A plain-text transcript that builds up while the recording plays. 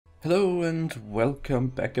Hello and welcome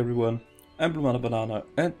back everyone, I'm Blue Banana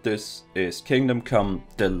and this is Kingdom Come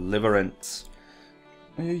Deliverance.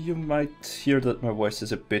 You might hear that my voice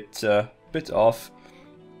is a bit off.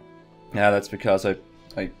 Yeah, that's because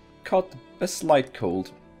I caught a slight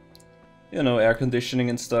cold. You know, air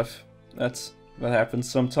conditioning and stuff. That's what happens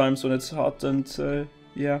sometimes when it's hot and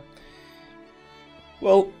yeah.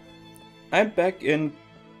 Well, I'm back in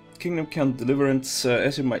Kingdom Come Deliverance.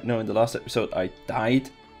 As you might know, in the last episode I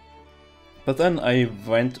died. But then I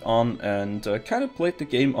went on and kind of played the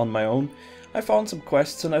game on my own. I found some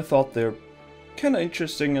quests and I thought they're kind of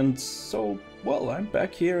interesting, and so, well, I'm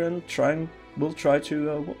back here and will try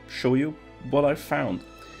to show you what I found.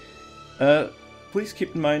 Please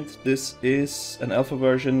keep in mind this is an alpha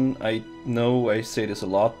version. I know I say this a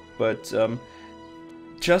lot, but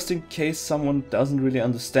just in case someone doesn't really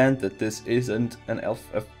understand that this isn't an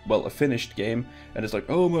a finished game, and it's like,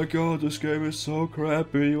 oh my god, this game is so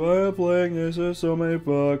crappy, why am I playing this, there's so many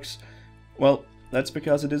bugs. Well, that's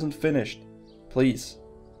because it isn't finished. Please,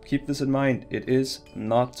 keep this in mind, it is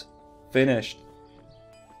not finished.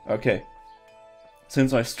 Okay,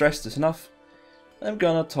 since I stressed this enough, I'm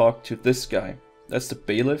gonna talk to this guy. That's the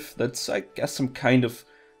Bailiff, that's, I guess, some kind of,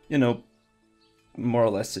 you know, more or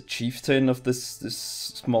less a chieftain of this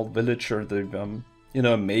small village, or the you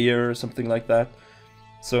know, a mayor or something like that.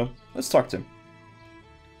 So let's talk to him.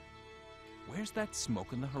 Where's that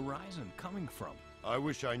smoke on the horizon coming from? I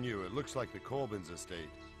wish I knew. It looks like the Colbin's estate.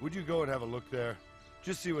 Would you go and have a look there?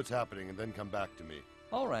 Just see what's happening and then come back to me.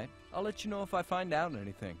 All right, I'll let you know if I find out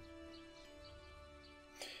anything.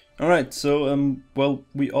 All right, so well,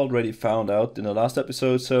 we already found out in the last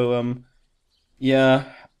episode, so yeah,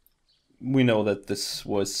 we know that this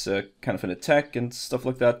was kind of an attack and stuff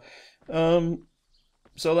like that.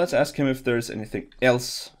 So let's ask him if there's anything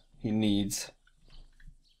else he needs.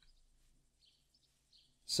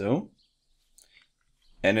 So,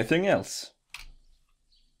 anything else?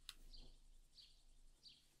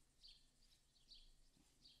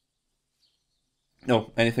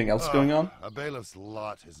 No, anything else going on? A bailiff's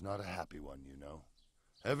lot is not a happy one, you know.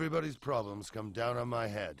 Everybody's problems come down on my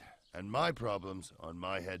head, and my problems on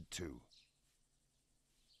my head too.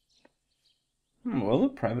 Well, a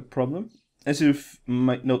private problem. As you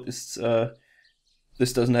might notice,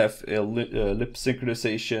 this doesn't have a lip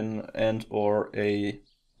synchronization and or a,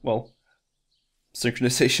 well,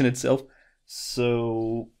 synchronization itself,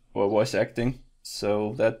 so, or voice acting.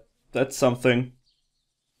 So that's something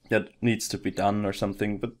that needs to be done or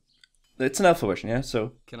something, but it's an alpha version, yeah,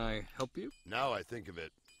 so... Can I help you? Now I think of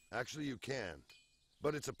it. Actually, you can.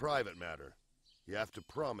 But it's a private matter. You have to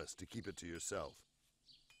promise to keep it to yourself.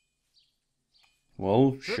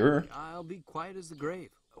 Well, sure. I'll be quiet as the grave.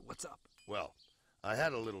 What's up? Well, I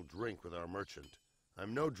had a little drink with our merchant.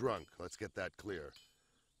 I'm no drunk, let's get that clear.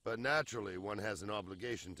 But naturally, one has an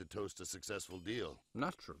obligation to toast a successful deal.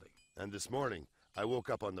 Naturally. And this morning, I woke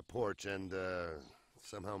up on the porch and,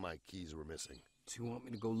 somehow my keys were missing. Do you want me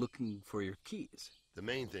to go looking for your keys? The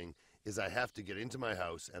main thing is I have to get into my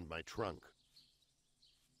house and my trunk.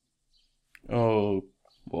 Oh,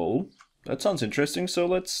 well, that sounds interesting, so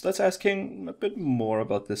let's ask him a bit more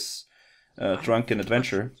about this drunken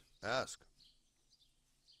adventure. Ask.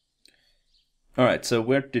 Alright, so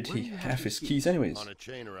where did he have his keys anyways? On a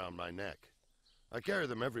chain around my neck. I carry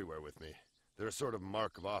them everywhere with me. They're a sort of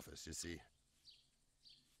mark of office, you see.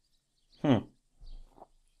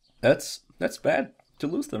 That's bad to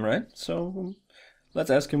lose them, right? So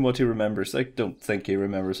let's ask him what he remembers. I don't think he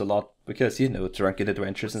remembers a lot because, you know, drunken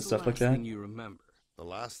adventures and stuff like that. What's the last thing you remember? The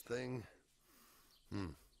last thing?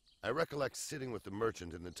 I recollect sitting with the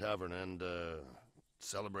merchant in the tavern and,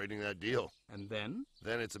 celebrating that deal. And then?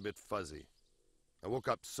 Then it's a bit fuzzy. I woke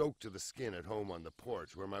up soaked to the skin at home on the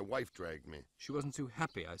porch where my wife dragged me. She wasn't too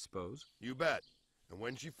happy, I suppose. You bet. And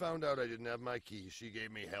when she found out I didn't have my keys, she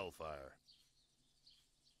gave me hellfire.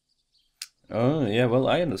 Oh, yeah, well,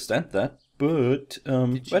 I understand that. But,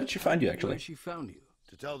 where did she find you, actually? Where she found you?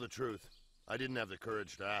 To tell the truth, I didn't have the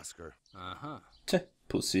courage to ask her. Uh-huh. Tch,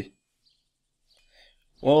 pussy.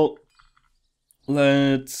 Well,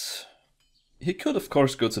 he could, of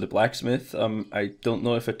course, go to the blacksmith. I don't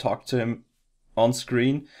know if I talked to him on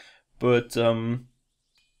screen, but,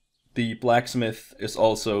 the blacksmith is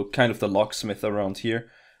also kind of the locksmith around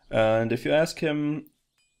here. And if you ask him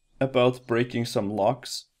about breaking some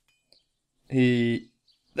locks,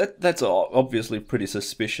 that's obviously pretty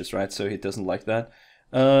suspicious, right? So he doesn't like that.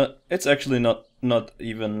 It's actually not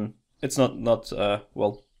even, it's not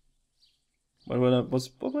well, what I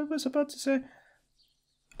was about to say?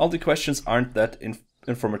 All the questions aren't that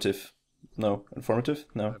informative. No, informative?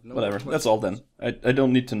 No, whatever. That's all then. I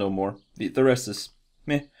don't need to know more. The rest is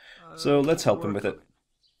Meh. So let's help him Work with on it.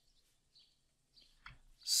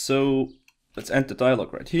 So let's end the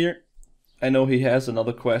dialogue right here. I know he has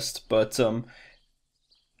another quest, but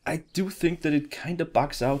I do think that it kind of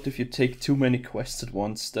bugs out if you take too many quests at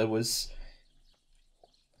once. That was,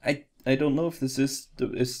 I don't know if this is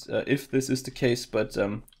the case, but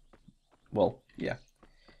well, yeah.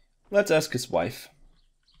 Let's ask his wife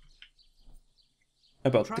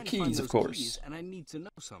about the Trying to find keys, of those course. keys, and I need to know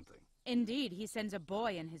something. Indeed, he sends a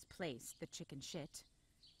boy in his place, the chicken shit.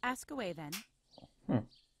 Ask away then.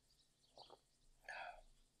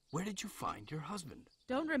 Where did you find your husband?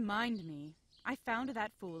 Don't remind me. I found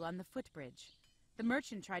that fool on the footbridge. The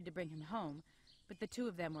merchant tried to bring him home, but the two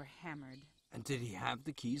of them were hammered. And did he have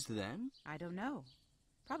the keys then? I don't know.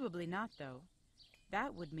 Probably not, though.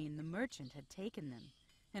 That would mean the merchant had taken them,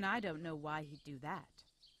 and I don't know why he'd do that.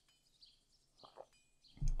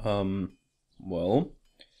 Well,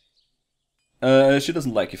 she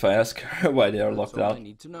doesn't like if I ask her why they are locked That's all out. I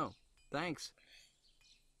need to know. Thanks.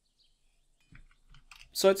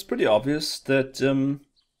 So it's pretty obvious that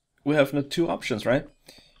we have no two options, right?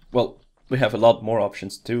 Well, we have a lot more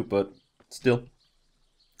options too, but still.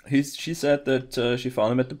 She said that she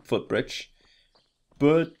found him at the footbridge,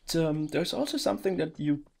 but there's also something that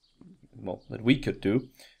that we could do,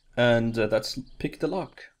 and that's pick the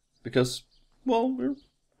lock, because, well, we're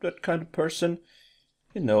that kind of person,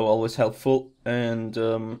 always helpful, and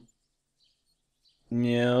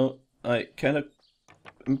I kind of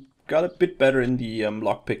got a bit better in the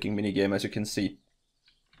lockpicking minigame, as you can see.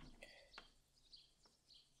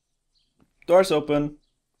 Doors open.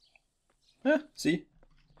 See?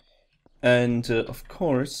 And of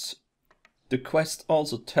course, the quest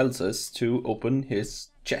also tells us to open his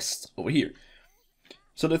chest over here.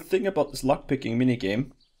 So the thing about this lockpicking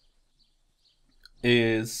minigame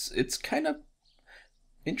is it's kind of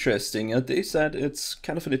interesting. They said it's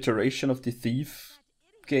kind of an iteration of the Thief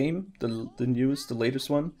game, the latest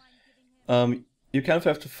one. You kind of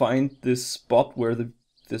have to find this spot where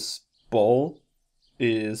this ball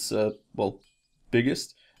is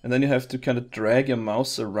biggest, and then you have to kind of drag your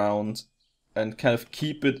mouse around and kind of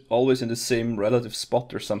keep it always in the same relative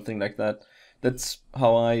spot or something like that. That's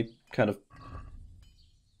how I kind of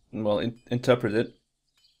interpret it.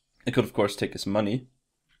 It could of course take his money.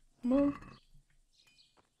 Well,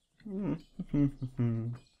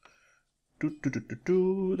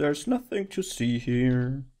 there's nothing to see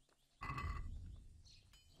here.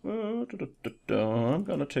 I'm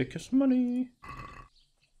gonna take his money.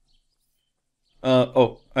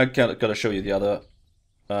 I gotta show you the other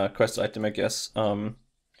quest item, I guess. Item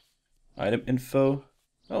info.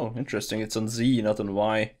 Oh, interesting. It's on Z, not on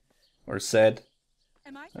Y or Z.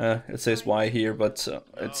 It says Y here, but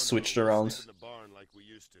it's switched around.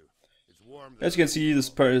 As you can see, this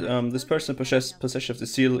person possession of the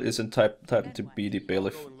seal is entitled to be the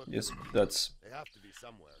bailiff. Yes,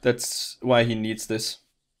 that's why he needs this.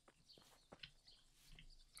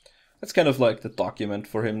 That's kind of like the document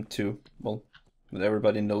for him to, that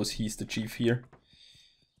everybody knows he's the chief here.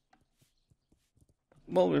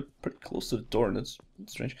 Well, we're pretty close to the door, that's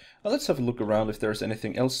strange. Let's have a look around if there's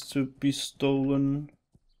anything else to be stolen.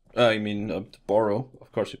 To borrow.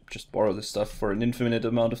 Of course, you just borrow this stuff for an infinite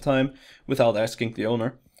amount of time without asking the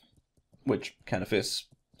owner. Which kind of is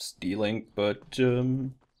stealing, but,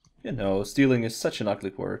 stealing is such an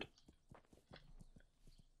ugly word.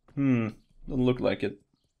 Doesn't look like it.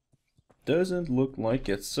 Doesn't look like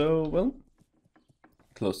it, so, well,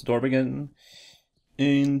 close the door again,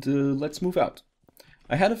 and let's move out.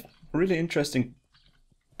 I had a really interesting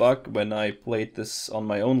bug when I played this on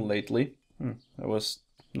my own lately. That was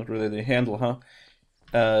not really the handle, huh?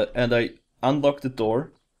 And I unlocked the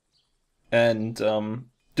door and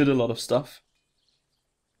did a lot of stuff.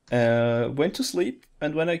 Went to sleep,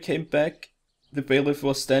 and when I came back, the bailiff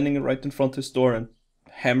was standing right in front of his door and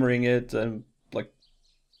hammering it and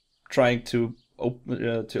trying to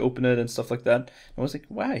open it and stuff like that. I was like,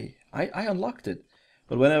 why? I unlocked it.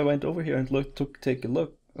 But when I went over here and took a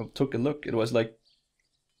look, it was like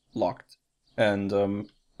locked. And I'm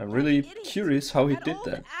really curious how he did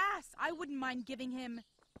that. I wouldn't mind giving him.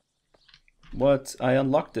 What? I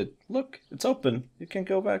unlocked it. Look, it's open. You can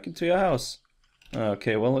go back into your house.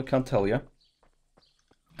 Okay, well, I can't tell you.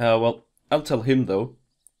 Well, I'll tell him though.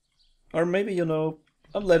 Or maybe, I'll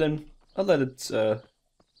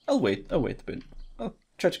wait a bit. I'll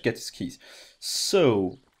try to get his keys.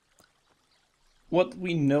 So, what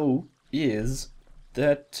we know is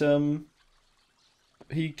that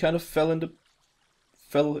he kind of fell in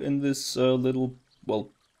this little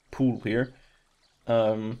pool here.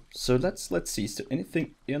 So let's see. Is there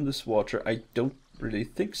anything in this water? I don't really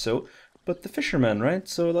think so. but the fisherman, right?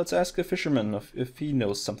 So let's ask the fisherman if he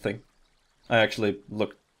knows something. I actually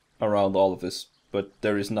looked around all of this, but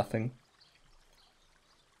there is nothing.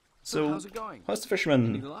 So So, how's it going? how's the Any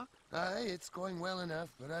fisherman? luck? Aye, it's going well enough,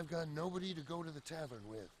 but I've got nobody to go to the tavern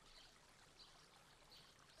with.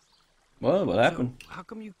 Well, what happened? So, how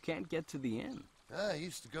come you can't get to the inn? I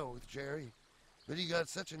used to go with Jerry, but he got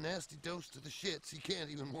such a nasty dose to the shits he can't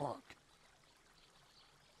even walk.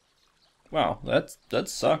 Wow, that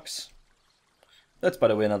sucks. That's, by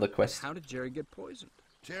the way, another quest. How did Jerry get poisoned?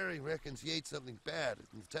 Jerry reckons he ate something bad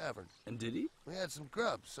in the tavern. And did he? We had some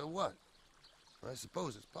grub, so what? I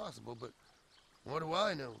suppose it's possible, but what do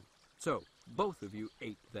I know? So, both of you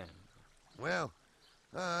ate then? Well,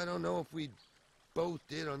 I don't know if we both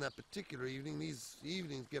did on that particular evening. These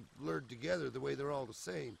evenings get blurred together the way they're all the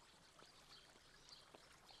same.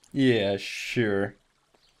 Yeah, sure.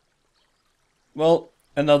 Well,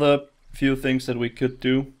 another few things that we could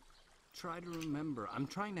do. Try to remember. I'm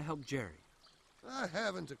trying to help Jerry. I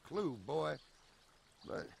haven't a clue, boy.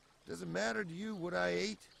 But does it matter to you what I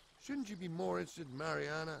ate? Shouldn't you be more interested in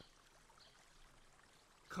Mariana?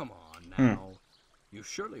 Come on now. You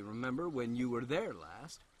surely remember when you were there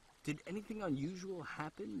last. Did anything unusual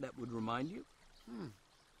happen that would remind you?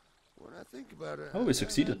 When I think about it, Oh, we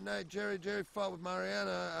succeeded. That night Jerry fought with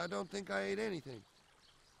Mariana, I don't think I ate anything.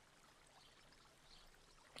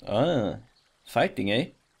 Ah, fighting, eh?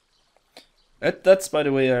 That's, by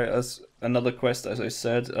the way, as another quest, as I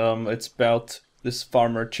said. It's about this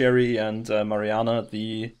farmer Jerry and Mariana,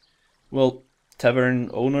 the, well, tavern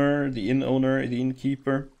owner, the inn owner, the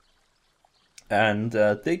innkeeper. And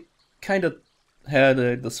they kind of had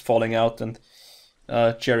this falling out, and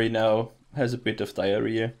Jerry now has a bit of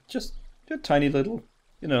diarrhea. Just a tiny little,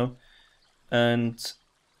 you know. And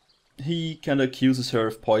he kind of accuses her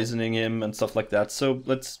of poisoning him and stuff like that. So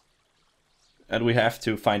and we have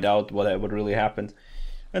to find out what really happened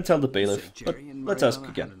and tell the bailiff. Say But Jerry and let's ask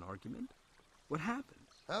Mariana again. had an argument? What happened?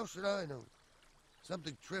 How should I know?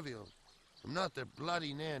 Something trivial. I'm not their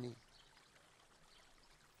bloody nanny.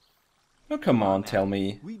 Oh, come on, Now, tell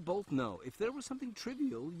me. We both know if there was something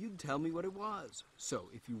trivial, you'd tell me what it was. So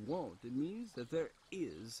if you won't, it means that there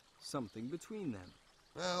is something between them.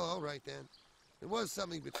 Well, all right then. There was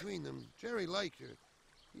something between them. Jerry liked her.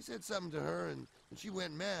 He said something to her, and she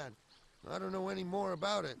went mad. I don't know any more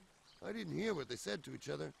about it. I didn't hear what they said to each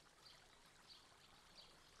other.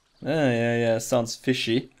 Yeah, sounds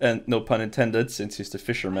fishy. And no pun intended, since he's the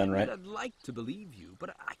fisherman, right? I'd like to believe you,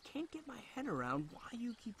 but I can't get my head around why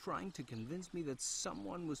you keep trying to convince me that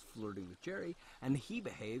someone was flirting with Jerry and he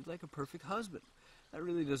behaved like a perfect husband. That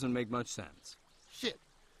really doesn't make much sense. Shit.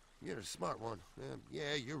 You're a smart one.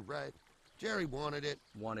 Yeah, you're right. Jerry wanted it.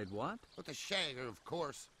 Wanted what? With the shagger, of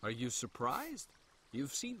course. Are you surprised?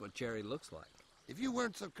 You've seen what Jerry looks like. If you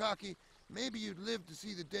weren't so cocky, maybe you'd live to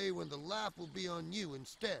see the day when the laugh will be on you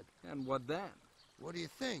instead. And what then? What do you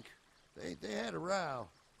think? They had a row.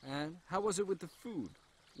 And how was it with the food?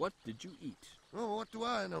 What did you eat? Oh, what do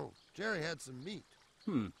I know? Jerry had some meat.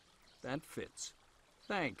 That fits.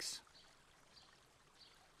 Thanks.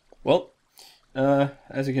 Well,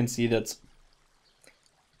 as you can see, that's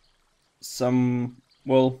some,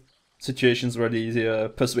 well, situations where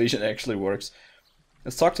the persuasion actually works.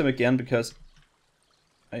 Let's talk to him again, because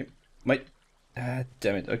I might...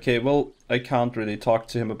 damn it. Okay, well, I can't really talk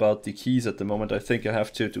to him about the keys at the moment. I think I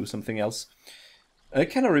have to do something else. It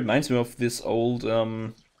kind of reminds me of this old,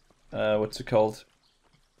 what's it called?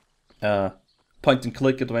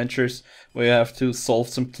 Point-and-click adventures, where you have to solve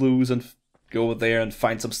some clues and go over there and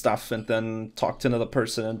find some stuff, and then talk to another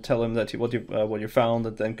person and tell him that what you found,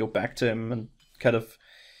 and then go back to him and kind of,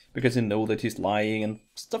 because you know that he's lying and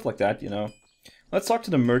stuff like that, you know. Let's talk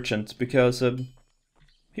to the merchant, because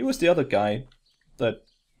he was the other guy that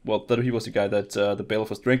he was the guy that the bailiff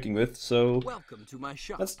was drinking with. So Welcome to my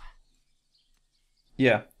shop.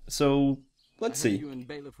 yeah. So let's I heard see. you and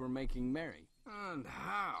Bailiff were making merry. And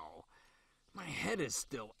how? My head is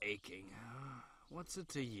still aching. What's it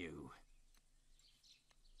to you?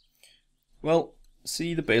 Well,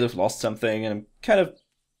 see, the bailiff lost something, and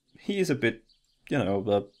he is a bit, you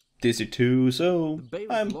know, dizzy too. So The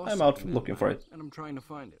bailiff I'm lost out something looking for it. And I'm trying to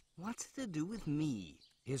find it. What's it to do with me?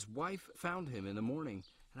 His wife found him in the morning,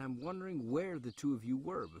 and I'm wondering where the two of you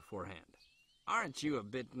were beforehand. Aren't you a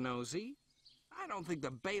bit nosy? I don't think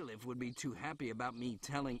the bailiff would be too happy about me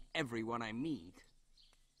telling everyone I meet.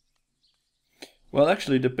 Well,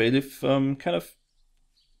 actually, the bailiff kind of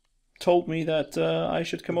told me that I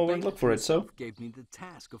should come The over and look bailiff for it. So himself gave me the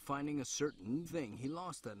task of finding a certain thing he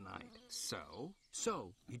lost that night.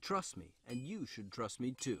 So he trusts me, and you should trust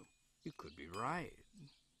me too. You could be right.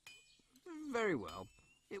 Very well.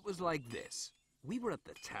 It was like this. We were at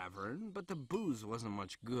the tavern, but the booze wasn't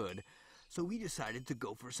much good, so we decided to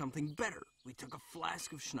go for something better. We took a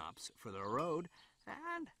flask of schnapps for the road,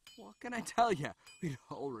 and what can I tell you? We'd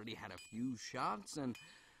already had a few shots, and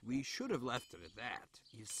we should have left it at that.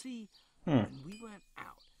 You see, when we went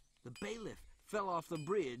out, the bailiff fell off the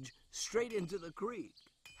bridge straight into the creek.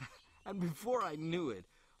 And before I knew it,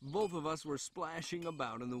 both of us were splashing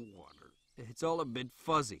about in the water. It's all a bit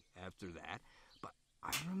fuzzy after that, but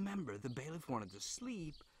I remember the bailiff wanted to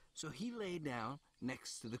sleep, so he lay down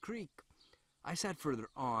next to the creek. I sat further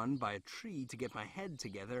on by a tree to get my head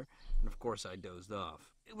together, and of course I dozed off.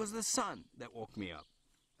 It was the sun that woke me up.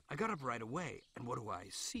 I got up right away, and what do I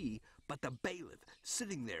see but the bailiff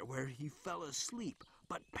sitting there where he fell asleep,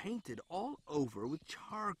 but painted all over with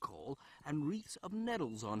charcoal and wreaths of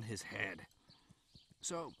nettles on his head.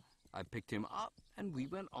 So I picked him up, and we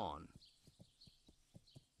went on.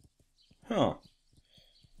 Huh.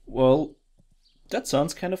 Well, that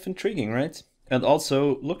sounds kind of intriguing, right? And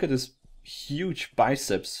also, look at his huge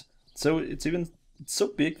biceps. So it's so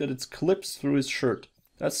big that it clips through his shirt.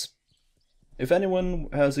 That's, if anyone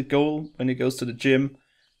has a goal when he goes to the gym,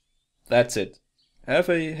 that's it. Have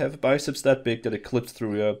a biceps that big that it clips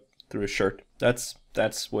through a shirt. That's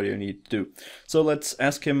what you need to do. So let's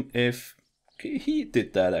ask him if he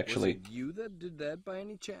did that actually. Was it you that did that by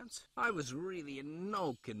any chance? I was really in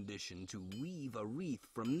no condition to weave a wreath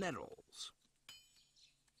from nettles.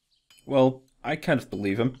 Well, I kind of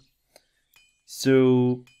believe him.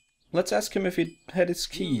 So let's ask him if he had his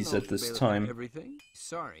keys at this time. Everything?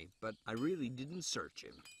 Sorry, but I really didn't search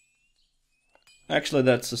him. Actually,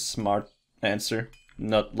 that's a smart answer.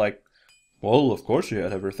 Not like, well, of course he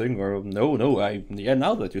had everything, or no, yeah,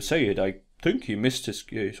 now that you say it, I think he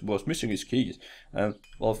was missing his keys. Well,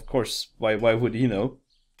 of course, why would he know?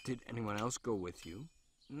 Did anyone else go with you?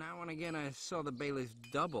 Now and again I saw the bailiff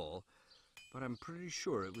double, but I'm pretty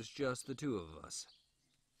sure it was just the two of us.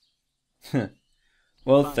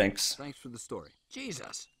 Well, Fine. thanks. Thanks for the story.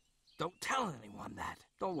 Jesus, don't tell anyone that.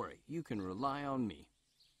 Don't worry, you can rely on me.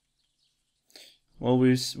 Well,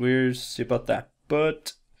 we'll see about that.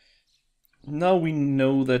 But now we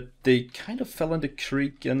know that they kind of fell in the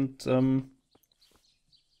creek and,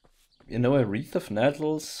 you know, a wreath of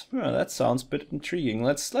nettles. Well, that sounds a bit intriguing.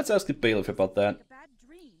 Let's ask the bailiff about that. A bad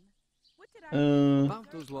dream. What did I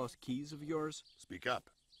About those lost keys of yours? Speak up.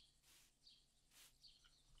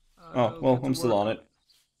 Oh, well, I'm still on it.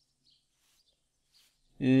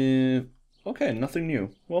 Okay, nothing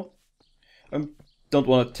new. Well, I don't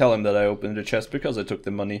want to tell him that I opened the chest because I took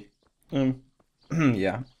the money.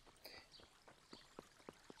 Yeah.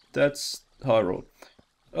 That's how I roll.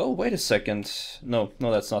 Oh, wait a second. No,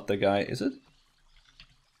 that's not the guy, is it?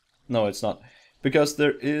 No, it's not. Because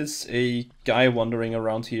there is a guy wandering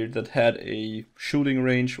around here that had a shooting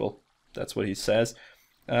range. Well, that's what he says.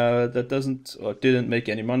 That didn't make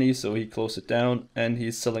any money, so he closed it down, and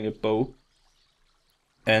he's selling a bow.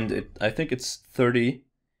 And I think it's 30,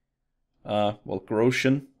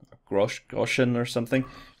 groschen or something,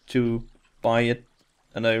 to buy it.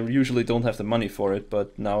 And I usually don't have the money for it,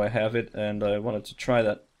 but now I have it, and I wanted to try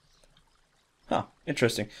that. Huh,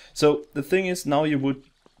 interesting. So the thing is, now you would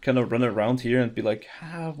kind of run around here and be like,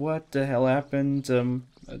 what the hell happened?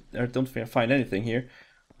 I don't find anything here.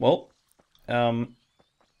 Well,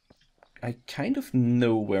 I kind of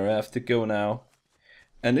know where I have to go now.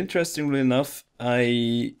 And interestingly enough,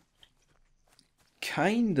 I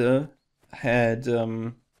kinda had,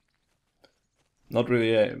 not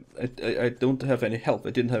really, I don't have any help.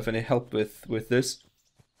 I didn't have any help with this.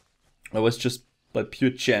 I was just by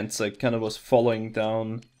pure chance. I kind of was following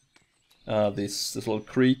down this little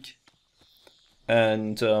creek.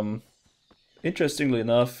 And interestingly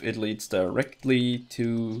enough, it leads directly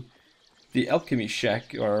to the alchemy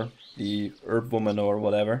shack, or the herb woman, or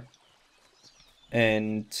whatever.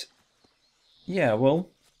 And yeah, well,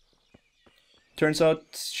 turns out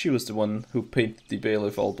she was the one who painted the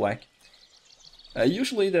bailiff all black.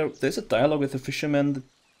 Usually there's a dialogue with the fisherman that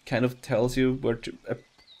kind of tells you where to,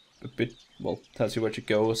 tells you where to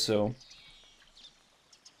go, so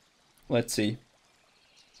let's see.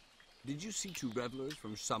 Did you see two revelers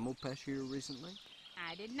from Samopesh here recently?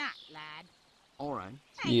 I did not, lad. All right.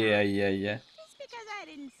 Yeah. Just because I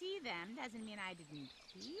didn't see them doesn't mean I didn't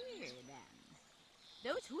hear them.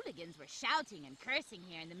 Those hooligans were shouting and cursing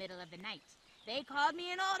here in the middle of the night. They called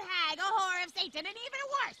me an old hag, a whore of Satan, and even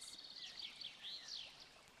worse.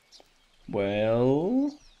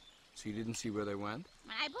 Well... So you didn't see where they went?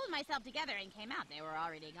 When I pulled myself together and came out, they were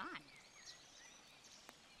already gone.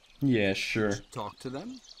 Yeah, sure. Talk to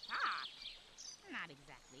them? Ah, not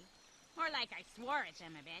exactly. More like I swore at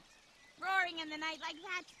them a bit. roaring in the night like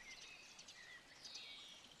that?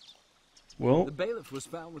 Well, The bailiff was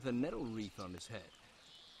found with a nettle wreath on his head.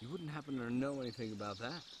 You wouldn't happen to know anything about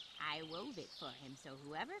that? I wove it for him so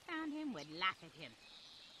whoever found him would laugh at him.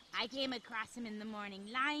 I came across him in the morning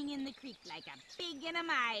lying in the creek like a pig in a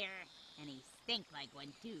mire, and he stank like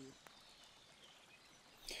one too.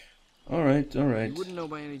 alright, alright. You wouldn't know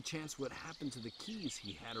by any chance what happened to the keys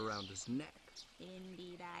he had around his neck.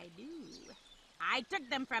 Indeed I do. I took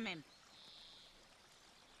them from him.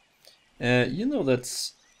 You know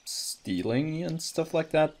that's stealing and stuff like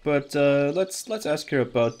that, but let's ask her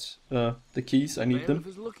about the keys. I need Bailiff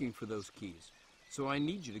them. is looking for those keys, so I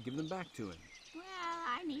need you to give them back to him. Well,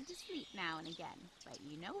 I need to sleep now and again, but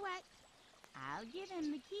you know what? I'll give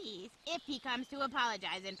him the keys if he comes to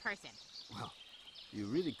apologize in person. Well, you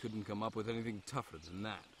really couldn't come up with anything tougher than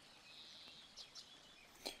that.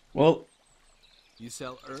 Well, You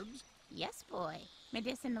sell herbs? Yes, boy.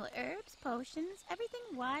 Medicinal herbs, potions, everything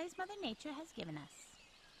wise Mother Nature has given us.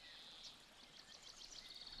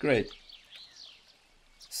 great.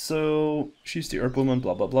 So, she's the herb woman,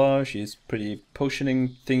 blah blah blah. She's pretty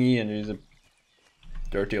potioning thingy, and she's a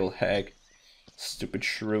dirty old hag. Stupid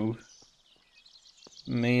shrew.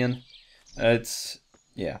 Man.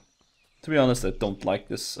 Yeah. To be honest, I don't like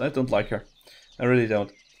this. I don't like her. I really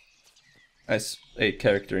don't. As a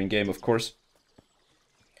character in game, of course.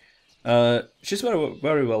 She's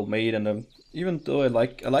very well made, and even though I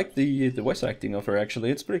like the voice acting of her, actually,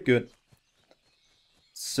 it's pretty good.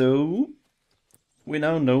 So we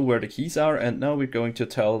now know where the keys are, and now we're going to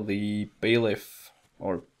tell the bailiff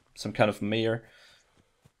or some kind of mayor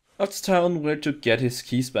of the town where to get his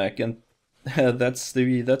keys back, and that's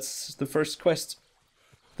the first quest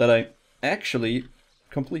that I actually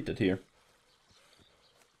completed here.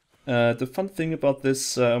 The fun thing about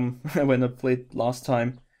this, when I played last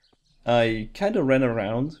time, I kind of ran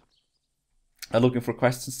around looking for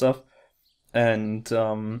quests and stuff, and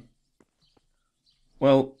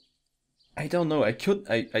well, I don't know.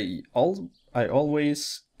 I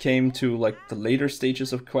always came to like the later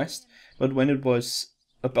stages of quest, but when it was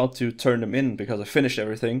about to turn them in because I finished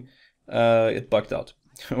everything, it bugged out.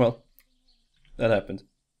 Well, that happened.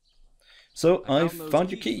 So I those found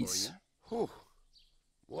your keys for keys. Whew.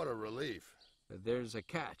 What a relief. But there's a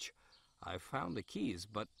catch. I found the keys,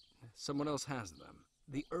 but someone else has them.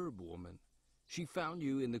 The herb woman. She found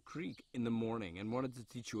you in the creek in the morning and wanted to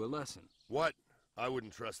teach you a lesson. What? I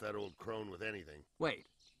wouldn't trust that old crone with anything. Wait,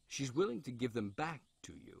 she's willing to give them back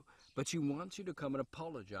to you, but she wants you to come and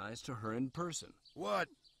apologize to her in person. What?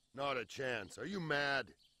 Not a chance. Are you mad?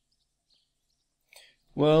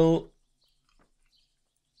 Well,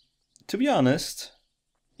 to be honest,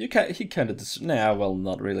 he kind of nah, well,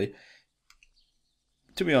 not really.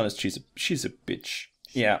 To be honest, she's a bitch.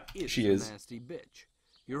 Yeah, she a is. nasty bitch.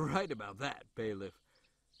 You're right about that, bailiff.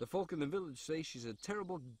 The folk in the village say she's a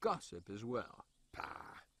terrible gossip as well.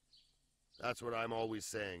 Pah. That's what I'm always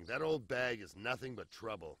saying. That old bag is nothing but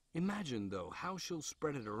trouble. Imagine, though, how she'll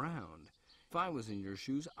spread it around. If I was in your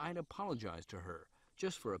shoes, I'd apologize to her.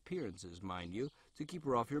 Just for appearances, mind you, to keep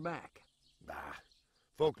her off your back. Bah.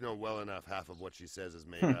 Folk know well enough half of what she says is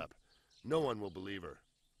made up. No one will believe her.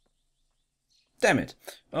 Damn it.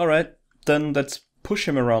 Alright, then let's push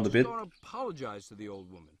him around a bit. Don't apologize to the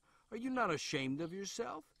old woman. Are you not ashamed of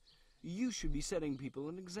yourself? You should be setting people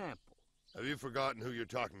an example. Have you forgotten who you're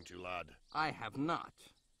talking to, lad? I have not.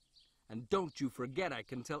 And don't you forget I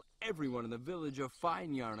can tell everyone in the village a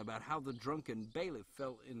fine yarn about how the drunken bailiff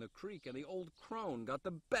fell in the creek and the old crone got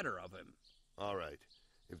the better of him. All right.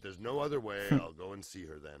 If there's no other way, I'll go and see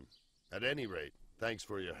her then. At any rate, thanks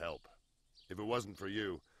for your help. If it wasn't for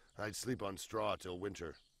you, I'd sleep on straw till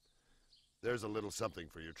winter. There's a little something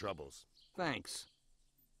for your troubles. Thanks.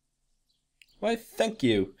 Why, thank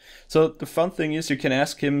you. So the fun thing is you can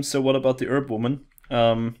ask him, so what about the herb woman?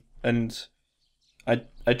 And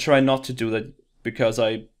I try not to do that because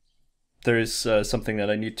there is something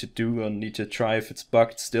that I need to do and need to try if it's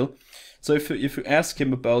bugged still. So if you ask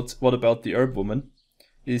him about what about the herb woman,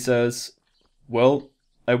 he says, well,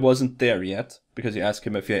 I wasn't there yet, because you ask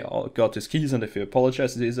him if he got his keys and if he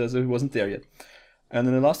apologized, he says he wasn't there yet. And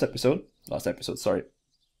in the last episode, sorry,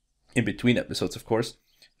 in between episodes, of course,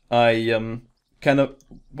 I kind of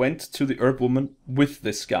went to the herb woman with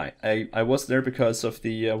this guy. I was there because of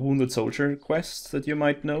the wounded soldier quest that you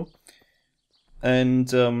might know,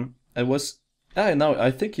 and I was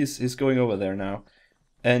I think he's going over there now,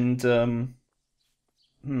 and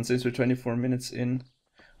since we're 24 minutes in,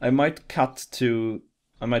 I might cut to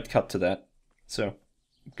that. So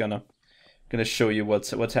I'm gonna show you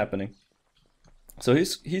what's happening. So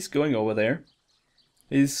he's going over there,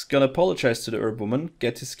 He's gonna apologize to the herb woman,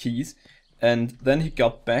 get his keys, and then he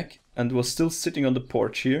got back and was still sitting on the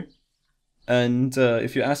porch here. And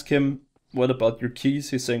if you ask him, what about your keys?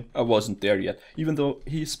 He's saying, I wasn't there yet, even though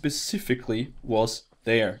he specifically was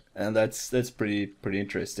there. And that's pretty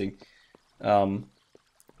interesting.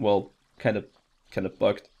 Well, kind of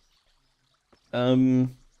bugged. To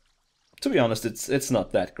be honest, it's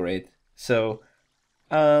not that great. So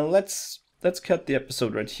let's cut the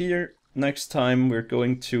episode right here. Next time we're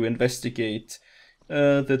going to investigate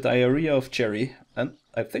the diarrhea of Jerry, and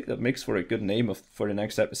I think that makes for a good name for the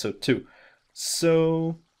next episode too.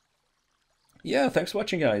 So yeah, thanks for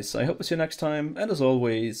watching, guys. I hope to see you next time, and as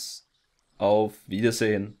always, auf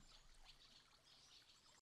Wiedersehen.